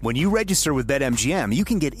first bet. When you register with BetMGM, you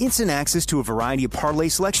can get instant access to a variety of parlay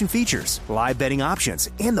selection features, live betting options,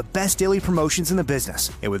 and the best daily promotions in the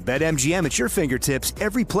business. And with BetMGM at your fingertips,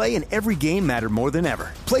 every play and every game matter more than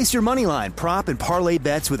ever. Place your moneyline, prop, and parlay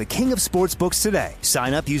bets with the king of sportsbooks today.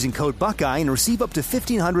 Sign up using code Buckeye and receive up to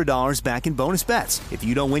 $1,500 back in bonus bets if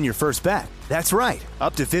you don't win your first bet. That's right,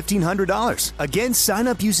 up to $1,500. Again, sign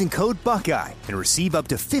up using code Buckeye and receive up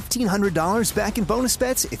to $1,500 back in bonus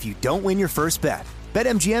bets if you don't win your first bet.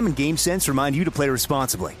 BetMGM and GameSense remind you to play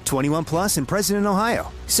responsibly. 21 plus and present in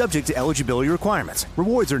Ohio. Subject to eligibility requirements.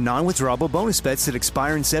 Rewards are non-withdrawable bonus bets that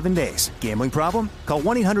expire in 7 days. Gambling problem? Call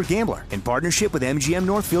 1-800-GAMBLER in partnership with MGM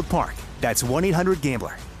Northfield Park. That's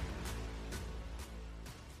 1-800-GAMBLER.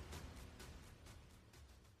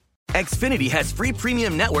 Xfinity has free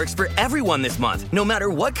premium networks for everyone this month, no matter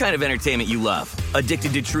what kind of entertainment you love.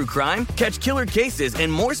 Addicted to true crime? Catch killer cases and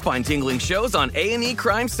more spine-tingling shows on A&E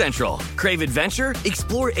Crime Central. Crave adventure?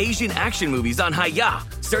 Explore Asian action movies on Hi-Ya.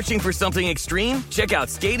 Searching for something extreme? Check out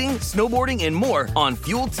skating, snowboarding, and more on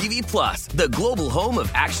Fuel TV Plus, the global home of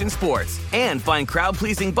action sports. And find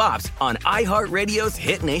crowd-pleasing bops on iHeartRadio's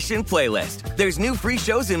Hit Nation playlist. There's new free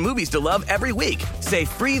shows and movies to love every week. Say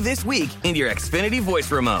free this week in your Xfinity voice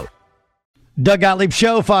remote. Doug Gottlieb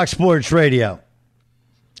Show, Fox Sports Radio.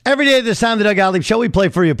 Every day at this time, the Doug Gottlieb Show, we play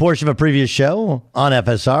for you a portion of a previous show on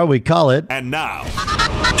FSR. We call it... And now...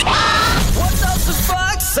 What does the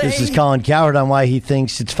Fox say? This is Colin Cowherd on why he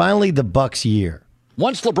thinks it's finally the Bucks' year.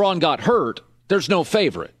 Once LeBron got hurt, there's no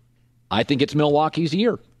favorite. I think it's Milwaukee's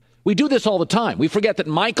year. We do this all the time. We forget that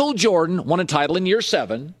Michael Jordan won a title in year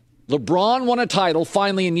 7. LeBron won a title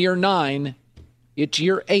finally in year 9. It's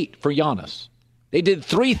year 8 for Giannis. They did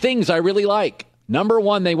 3 things I really like. Number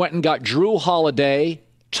 1, they went and got Drew Holiday,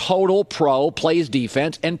 total pro, plays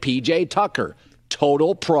defense, and P.J. Tucker,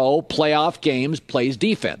 total pro, playoff games, plays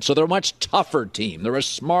defense. So they're a much tougher team. They're a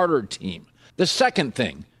smarter team. The second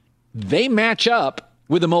thing, they match up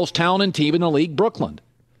with the most talented team in the league, Brooklyn.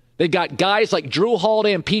 They got guys like Drew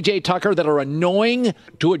Holiday and P.J. Tucker that are annoying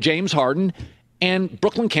to a James Harden, and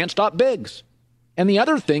Brooklyn can't stop bigs. And the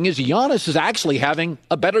other thing is Giannis is actually having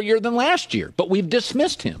a better year than last year, but we've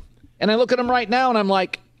dismissed him. And I look at him right now and I'm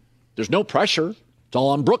like, there's no pressure. It's all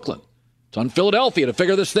on Brooklyn. It's on Philadelphia to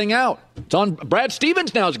figure this thing out. It's on Brad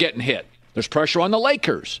Stevens now is getting hit. There's pressure on the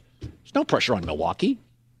Lakers. There's no pressure on Milwaukee.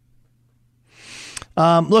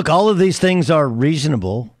 Look, all of these things are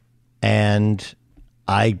reasonable, and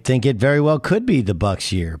I think it very well could be the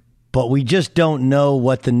Bucks' year. But we just don't know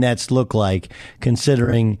what the Nets look like,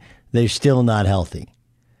 considering they're still not healthy.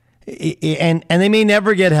 And they may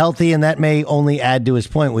never get healthy, and that may only add to his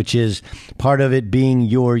point, which is part of it being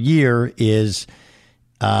your year is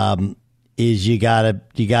you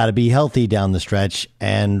gotta be healthy down the stretch.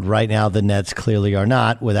 And right now the Nets clearly are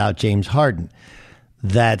not without James Harden.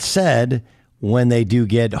 That said, when they do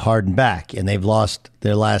get Harden back, and they've lost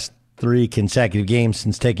their last 3 consecutive games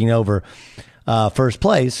since taking over first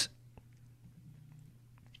place,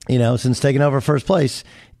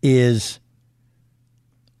 is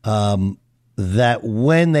that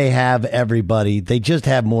when they have everybody, they just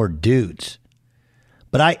have more dudes.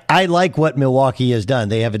 But I like what Milwaukee has done.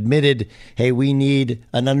 They have admitted, hey, we need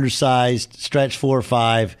an undersized stretch 4 or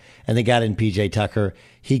 5, and they got in P.J. Tucker.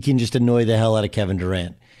 He can just annoy the hell out of Kevin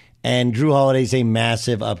Durant. And Drew Holiday's a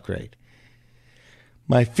massive upgrade.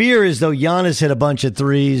 My fear is, though, Giannis hit a bunch of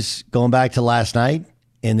threes going back to last night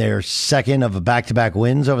in their second of a back-to-back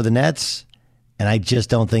wins over the Nets. And I just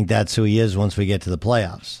don't think that's who he is once we get to the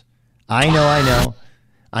playoffs. I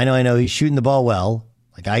know. He's shooting the ball well.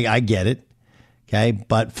 Like, I get it. Okay.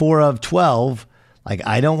 But 4 of 12, like,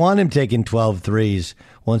 I don't want him taking 12 threes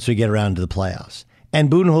once we get around to the playoffs. And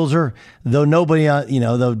Budenholzer, though nobody,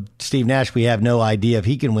 though Steve Nash, we have no idea if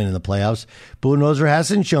he can win in the playoffs. Budenholzer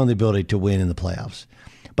hasn't shown the ability to win in the playoffs.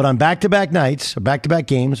 But on back-to-back nights, or back-to-back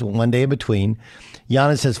games, one day in between,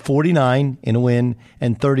 Giannis has 49 in a win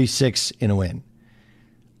and 36 in a win.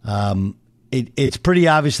 It's pretty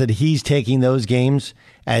obvious that he's taking those games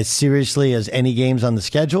as seriously as any games on the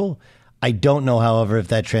schedule. I don't know, however, if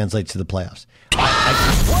that translates to the playoffs.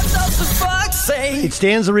 What does the fox say? It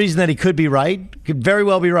stands to reason that he could be right, could very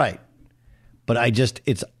well be right. But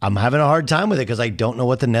I'm having a hard time with it because I don't know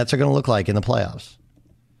what the Nets are going to look like in the playoffs.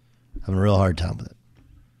 I'm having a real hard time with it.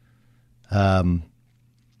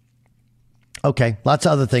 Okay, lots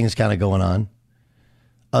of other things kind of going on.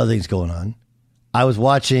 I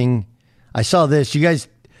saw this.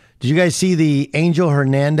 Did you guys see the Angel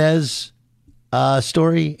Hernandez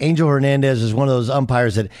story? Angel Hernandez is one of those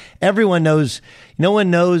umpires that everyone knows. No one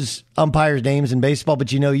knows umpires' names in baseball,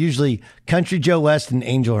 but usually Country Joe West and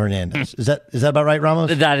Angel Hernandez. Is that about right,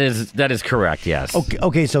 Ramos? That is correct, yes.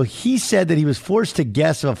 Okay, so he said that he was forced to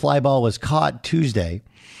guess if a fly ball was caught Tuesday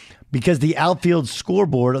because the outfield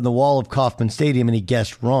scoreboard on the wall of Kauffman Stadium, and he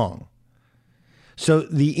guessed wrong. So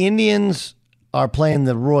the Indians are playing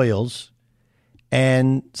the Royals,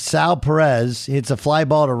 and Sal Perez hits a fly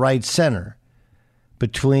ball to right center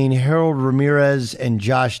between Harold Ramirez and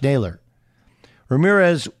Josh Naylor.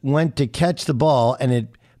 Ramirez went to catch the ball, and it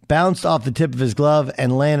bounced off the tip of his glove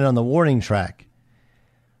and landed on the warning track.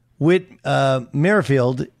 Whit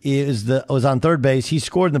Merrifield was on third base. He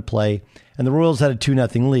scored in the play, and the Royals had a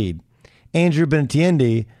 2-0 lead. Andrew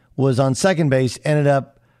Benintendi was on second base, ended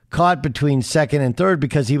up caught between second and third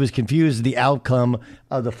because he was confused with the outcome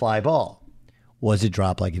of the fly ball. Was it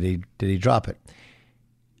dropped? Did he drop it?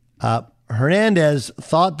 Hernandez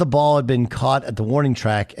thought the ball had been caught at the warning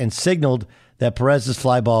track and signaled that Perez's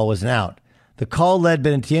fly ball was an out. The call led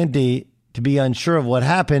Benintendi to be unsure of what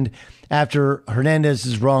happened after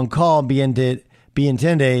Hernandez's wrong call.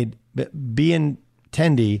 Benintendi,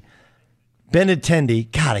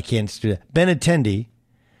 God, I can't do that. Benintendi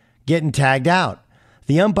getting tagged out.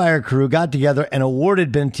 The umpire crew got together and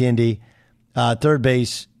awarded Benintendi third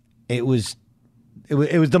base. It was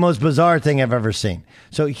the most bizarre thing I've ever seen.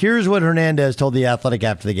 So here's what Hernandez told The Athletic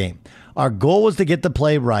after the game. Our goal was to get the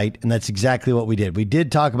play right, and that's exactly what we did. We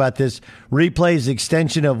did talk about this. Replay is an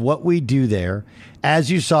extension of what we do there.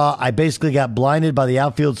 As you saw, I basically got blinded by the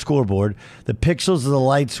outfield scoreboard. The pixels of the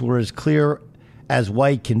lights were as clear as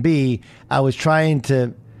white can be. I was trying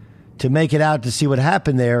to make it out to see what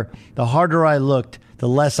happened there. The harder I looked, the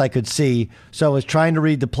less I could see. So I was trying to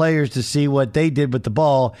read the players to see what they did with the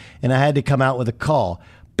ball, and I had to come out with a call.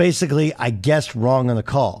 Basically, I guessed wrong on the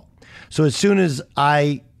call. So as soon as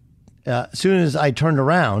I turned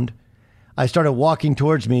around, I started walking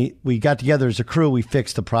towards me. We got together as a crew. We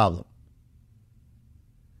fixed the problem.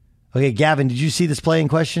 Okay, Gavin, did you see this play in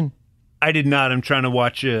question? I did not. I'm trying to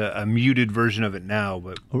watch a muted version of it now.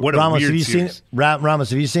 But what Ramos, a weird have you series. seen it? Ramos,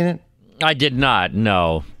 have you seen it? I did not.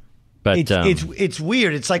 No. But it's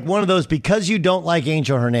weird. It's like one of those, because you don't like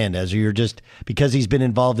Angel Hernandez, or you're just because he's been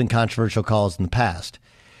involved in controversial calls in the past.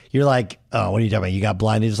 You're like, oh, what are you talking about? You got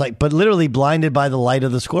blinded. It's like, but literally blinded by the light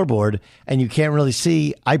of the scoreboard, and you can't really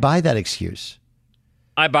see. I buy that excuse.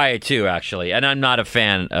 I buy it too, actually, and I'm not a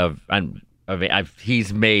fan of.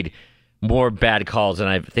 He's made more bad calls than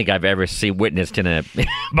I think I've ever witnessed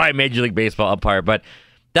by a Major League Baseball umpire, but.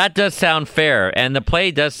 That does sound fair, and the play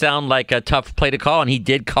does sound like a tough play to call, and he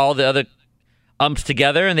did call the other umps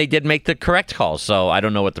together, and they did make the correct call, so I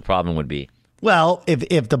don't know what the problem would be. Well, if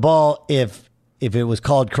it was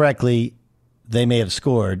called correctly, they may have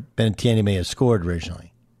scored. Benintendi may have scored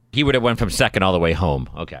originally. He would have went from second all the way home.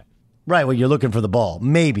 Okay. Right, well, you're looking for the ball.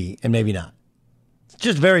 Maybe, and maybe not. It's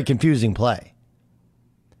just very confusing play.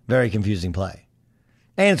 Very confusing play.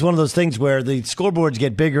 And it's one of those things where the scoreboards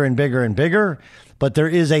get bigger and bigger and bigger, but there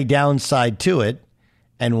is a downside to it.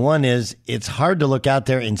 And one is it's hard to look out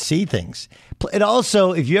there and see things. And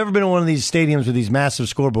also, if you've ever been in one of these stadiums with these massive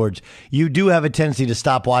scoreboards, you do have a tendency to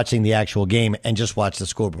stop watching the actual game and just watch the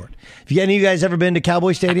scoreboard. Have any of you guys ever been to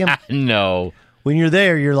Cowboy Stadium? No. When you're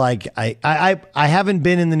there, you're like, I haven't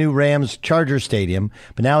been in the new Rams Charger Stadium,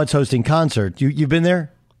 but now it's hosting concerts. You've been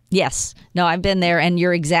there? Yes. No, I've been there, and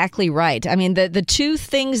you're exactly right. I mean, the two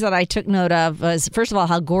things that I took note of was, first of all,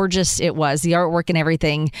 how gorgeous it was, the artwork and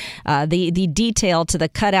everything, the detail to the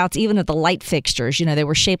cutouts, even of the light fixtures. You know, they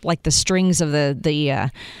were shaped like the strings of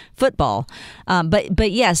the football.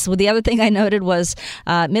 But yes, well, the other thing I noted was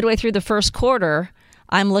midway through the first quarter,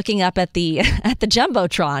 I'm looking up at the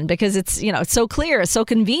Jumbotron because it's so clear, it's so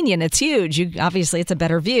convenient, it's huge. Obviously, it's a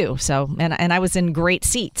better view. So, and I was in great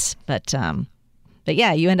seats, but. But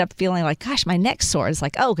yeah, you end up feeling like, gosh, my neck's sore. It's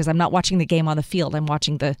like, because I'm not watching the game on the field. I'm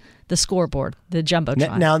watching the scoreboard, the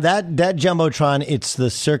Jumbotron. Now that Jumbotron, it's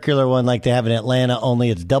the circular one like they have in Atlanta,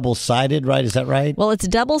 only it's double-sided, right? Is that right? Well, it's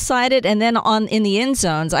double-sided, and then in the end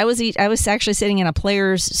zones, I was actually sitting in a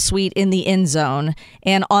player's suite in the end zone,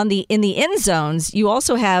 and in the end zones, you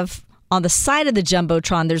also have on the side of the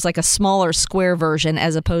Jumbotron, there's like a smaller square version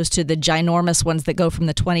as opposed to the ginormous ones that go from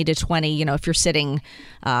the 20 to 20, if you're sitting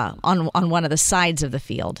on one of the sides of the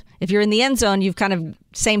field. If you're in the end zone, you've kind of,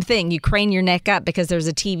 same thing. You crane your neck up because there's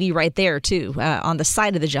a TV right there, too, on the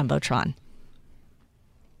side of the Jumbotron.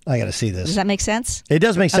 I got to see this. Does that make sense? It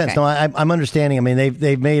does make sense. Okay. No, I'm understanding. I mean,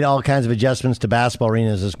 they've made all kinds of adjustments to basketball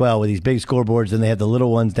arenas as well with these big scoreboards, and they have the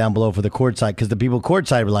little ones down below for the courtside because the people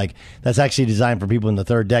courtside were like, that's actually designed for people in the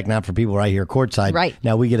third deck, not for people right here courtside. Right.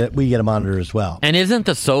 Now we get a monitor as well. And isn't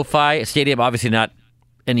the SoFi Stadium obviously not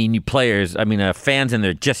any new players? I mean, fans in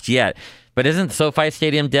there just yet. But isn't SoFi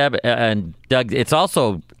Stadium, Deb and Doug? It's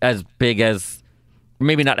also as big as.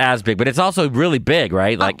 Maybe not as big, but it's also really big,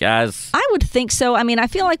 right? I would think so. I mean, I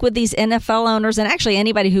feel like with these NFL owners and actually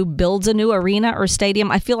anybody who builds a new arena or stadium,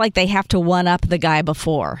 I feel like they have to one up the guy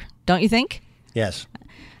before. Don't you think? Yes.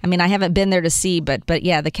 I mean, I haven't been there to see, but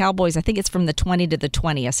yeah, the Cowboys, I think it's from the 20 to the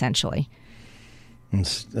 20, essentially.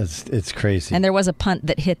 It's crazy. And there was a punt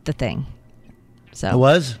that hit the thing. So it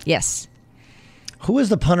was? Yes. Who was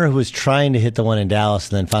the punter who was trying to hit the one in Dallas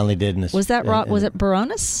and then finally did? Was it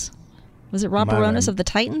Baronis? Was it Rob Baronis of the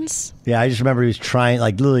Titans? Yeah, I just remember he was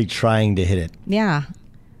literally trying to hit it. Yeah.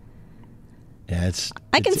 Yeah,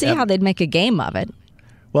 I can see how they'd make a game of it.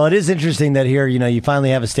 Well, it is interesting that here, you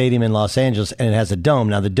finally have a stadium in Los Angeles and it has a dome.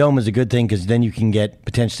 Now, the dome is a good thing because then you can get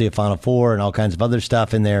potentially a Final Four and all kinds of other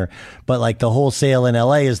stuff in there. But the wholesale in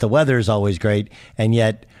LA is the weather is always great, and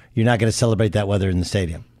yet you're not going to celebrate that weather in the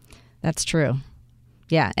stadium. That's true.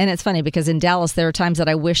 Yeah, and it's funny because in Dallas there are times that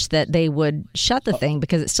I wish that they would shut the thing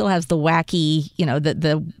because it still has the wacky,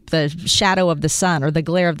 the shadow of the sun or the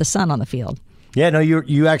glare of the sun on the field. Yeah, no,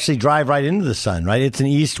 you actually drive right into the sun, right? It's an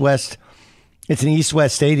east-west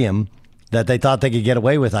stadium that they thought they could get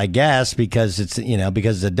away with, I guess, because it's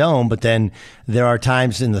a dome. But then there are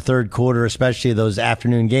times in the third quarter, especially those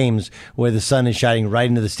afternoon games, where the sun is shining right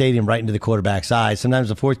into the stadium, right into the quarterback's eyes. Sometimes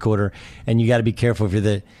the fourth quarter, and you got to be careful if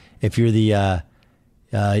you're the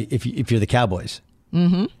Cowboys.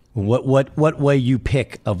 Mm-hmm. What way you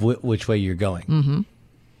pick of which way you're going. Mm-hmm.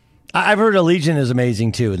 I've heard Allegiant is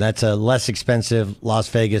amazing too. That's a less expensive Las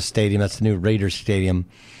Vegas stadium. That's the new Raiders stadium.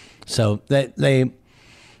 So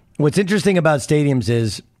what's interesting about stadiums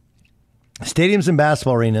is stadiums and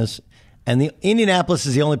basketball arenas, and the Indianapolis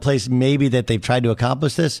is the only place maybe that they've tried to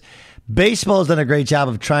accomplish this. Baseball has done a great job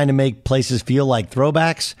of trying to make places feel like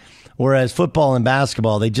throwbacks. Whereas football and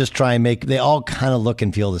basketball, they just try and they all kind of look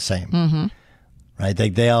and feel the same. Mm-hmm. Right?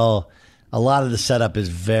 A lot of the setup is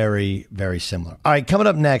very, very similar. All right, coming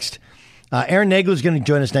up next, Aaron Nagel is going to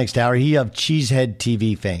join us next hour. He of Cheesehead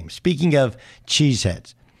TV fame. Speaking of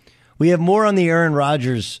cheeseheads, we have more on the Aaron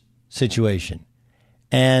Rodgers situation.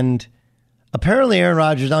 And apparently Aaron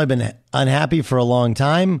Rodgers has not only been unhappy for a long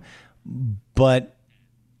time, but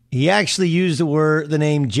he actually used the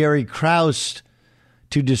name Jerry Krause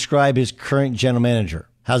to describe his current general manager.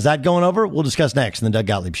 How's that going over? We'll discuss next in the Doug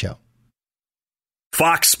Gottlieb Show.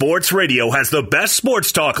 Fox Sports Radio has the best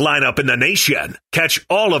sports talk lineup in the nation. Catch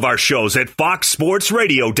all of our shows at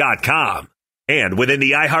foxsportsradio.com. And within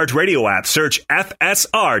the iHeartRadio app, search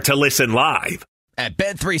FSR to listen live. At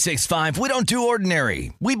Bet365, we don't do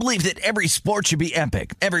ordinary. We believe that every sport should be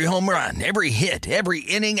epic. Every home run, every hit, every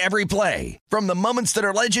inning, every play. From the moments that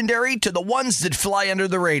are legendary to the ones that fly under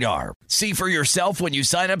the radar. See for yourself when you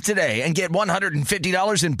sign up today and get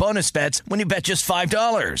 $150 in bonus bets when you bet just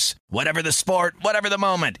 $5. Whatever the sport, whatever the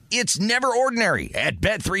moment, it's never ordinary at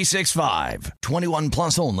Bet365. 21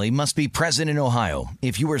 plus only. Must be present in Ohio.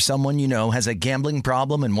 If you or someone you know has a gambling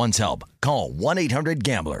problem and wants help, call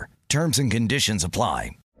 1-800-GAMBLER. Terms and conditions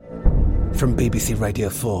apply. From BBC Radio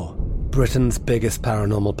 4, Britain's biggest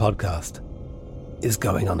paranormal podcast is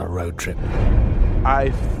going on a road trip.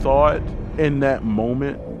 I thought in that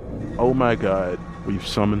moment, oh my God, we've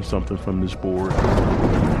summoned something from this board.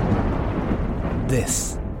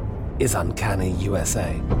 This is Uncanny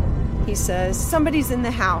USA. He says, somebody's in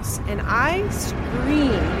the house, and I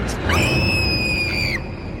screamed.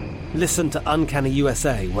 Listen to Uncanny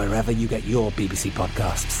USA wherever you get your BBC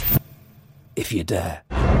podcasts, if you dare.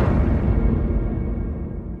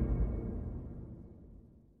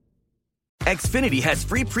 Xfinity has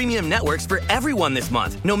free premium networks for everyone this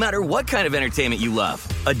month, no matter what kind of entertainment you love.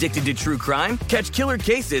 Addicted to true crime? Catch killer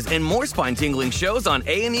cases and more spine-tingling shows on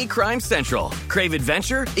A&E Crime Central. Crave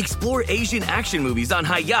adventure? Explore Asian action movies on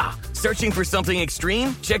Hi-Ya. Searching for something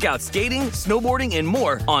extreme? Check out skating, snowboarding, and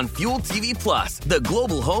more on Fuel TV Plus, the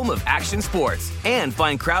global home of action sports. And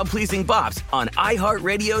find crowd-pleasing bops on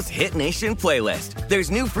iHeartRadio's Hit Nation playlist. There's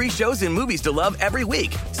new free shows and movies to love every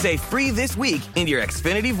week. Say free this week in your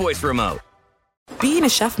Xfinity voice remote. Being a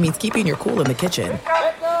chef means keeping your cool in the kitchen.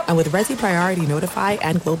 And with Resi Priority Notify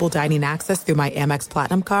and Global Dining Access through my Amex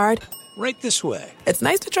Platinum card, Right this way. it's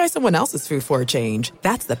nice to try someone else's food for a change.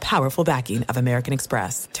 That's the powerful backing of American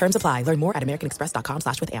Express. Terms apply. Learn more at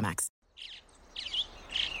americanexpress.com/withAmex.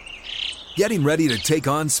 Getting ready to take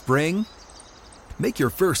on spring? Make your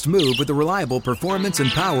first move with the reliable performance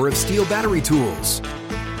and power of Steel battery tools.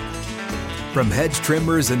 From hedge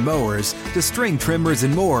trimmers and mowers to string trimmers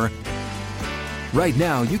and more, right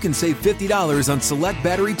now you can save $50 on select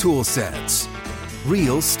battery tool sets.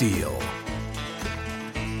 Real Steel.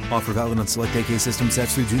 Offer valid on select AK system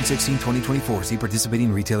sets through June 16, 2024. See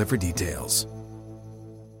participating retailer for details.